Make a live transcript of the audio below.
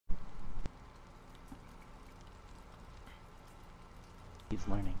He's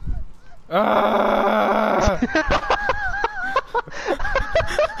learning. Ah!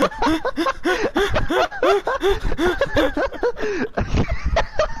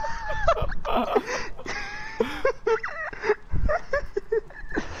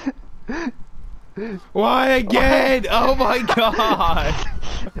 Why again? Oh my god!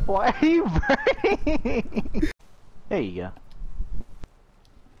 Why are you burning? There you go.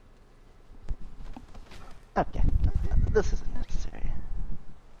 Okay, this isn't necessary.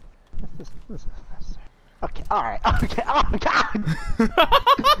 This isn't necessary. Okay, alright, okay, oh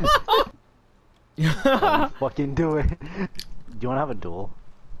god! Fucking do it. Do you wanna have a duel?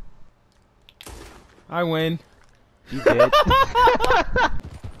 I win. You did. I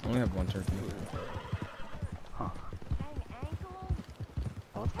only have one turkey. Huh.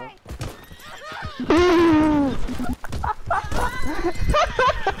 Oh, what's that?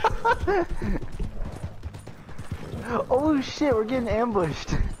 Oh shit, we're getting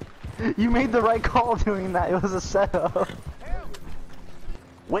ambushed. You made the right call doing that. It was a setup.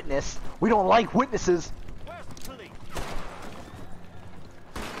 Witness. We don't like witnesses.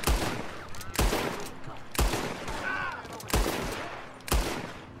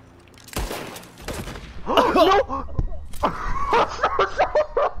 No!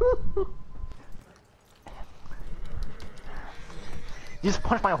 You just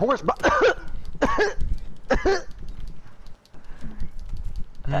punched my horse, bro.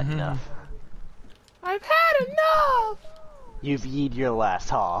 Enough. I've had enough! You've yeed your last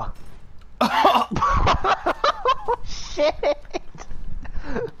haw. Shit!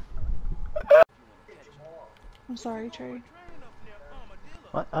 I'm sorry, Trey.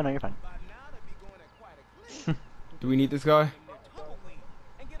 What? Oh no, you're fine. Do we need this guy?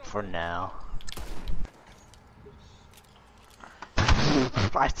 For now.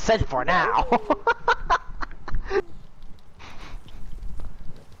 I said for now!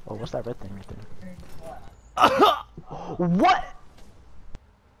 Oh, what's that red thing right there? What?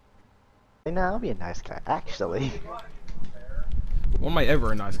 Hey, now I'll be a nice guy, actually. When am I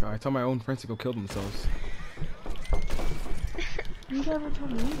ever a nice guy? I tell my own friends to go kill themselves. You never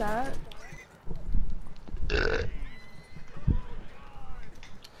told me that.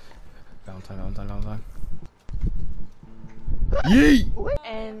 Valentine. Yeet!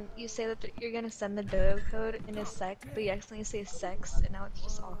 And you say that you're gonna send the dodo code in a sec, but you accidentally say sex, and now it's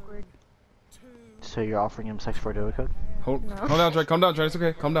just awkward. So you're offering him sex for a dodo code? Calm down, Trey. It's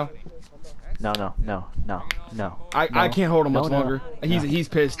okay. Calm down. No. I can't hold him much longer. He's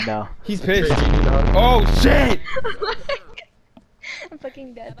pissed. No. He's pissed. Oh shit! I'm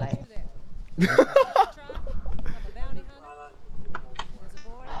fucking dead by it.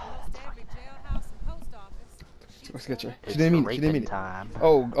 Let's get you. It's She didn't mean it. time.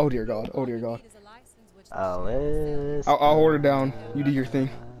 Oh dear God. Alyssa. I'll hold her down. You do your thing.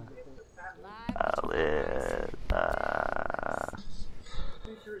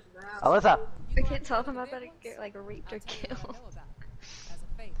 Alyssa. I can't tell if I'm about to get like raped or killed.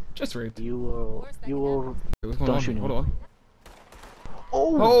 Just raped. You will. What's going Don't on? shoot Hold him. on.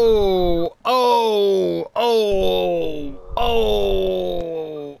 Oh. Oh.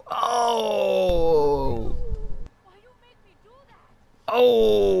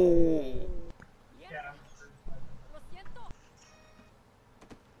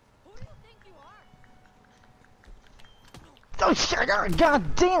 Oh shit!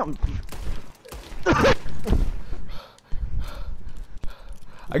 God damn!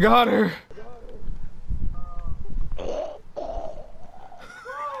 I got her.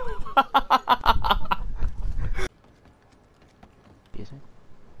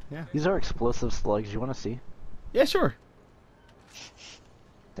 Yeah. These are explosive slugs. You want to see? Yeah, sure.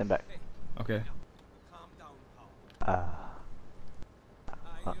 Stand back. Okay. I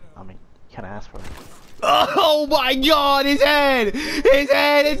mean, you kind of asked for it. Oh my God! His head! His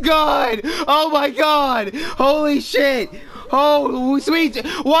head is gone! Oh my God! Holy shit! Oh sweet!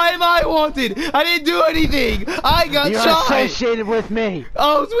 Why am I wanted? I didn't do anything. I got You're shot. associated with me.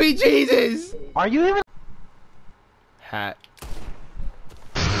 Oh sweet Jesus! Are you even? Hat.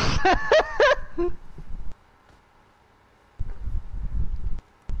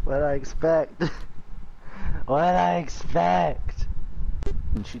 What'd I expect? What'd I expect? You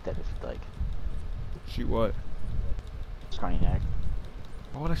can shoot that if you'd like. Shoot what? Carniac.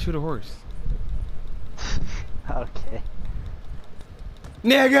 Why would I shoot a horse? Okay.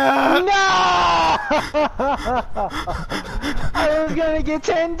 Nigga! No! I was gonna get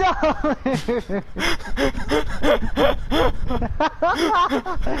 $10.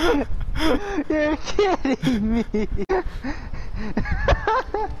 You're kidding me.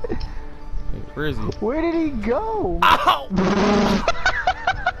 Wait, where is he? Where did he go? Ow!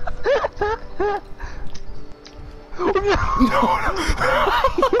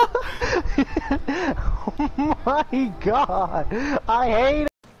 Oh my god! I hate it!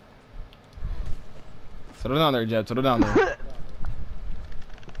 Settle down there, Jeb. Settle down there.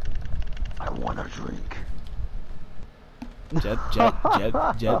 I want a drink. Jeb,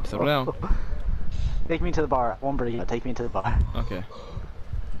 settle down. Take me to the bar. One birdie. Take me to the bar. Okay.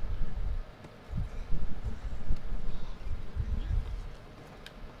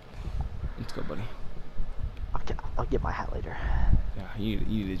 Let's go, buddy. I'll get my hat later. Yeah, you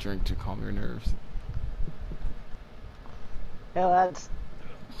need a drink to calm your nerves. Yeah, lads.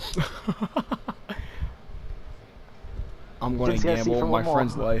 I'm going Just to gotta see gamble for my one more.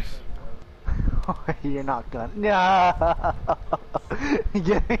 friend's life. You're not gonna. No!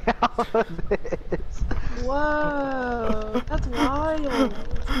 Get me out of this! Whoa, that's wild.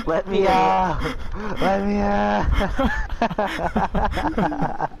 Let me out! Let me out!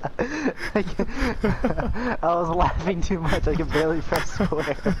 I was laughing too much. I could barely press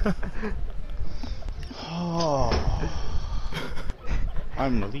square. Oh,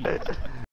 I'm the lead.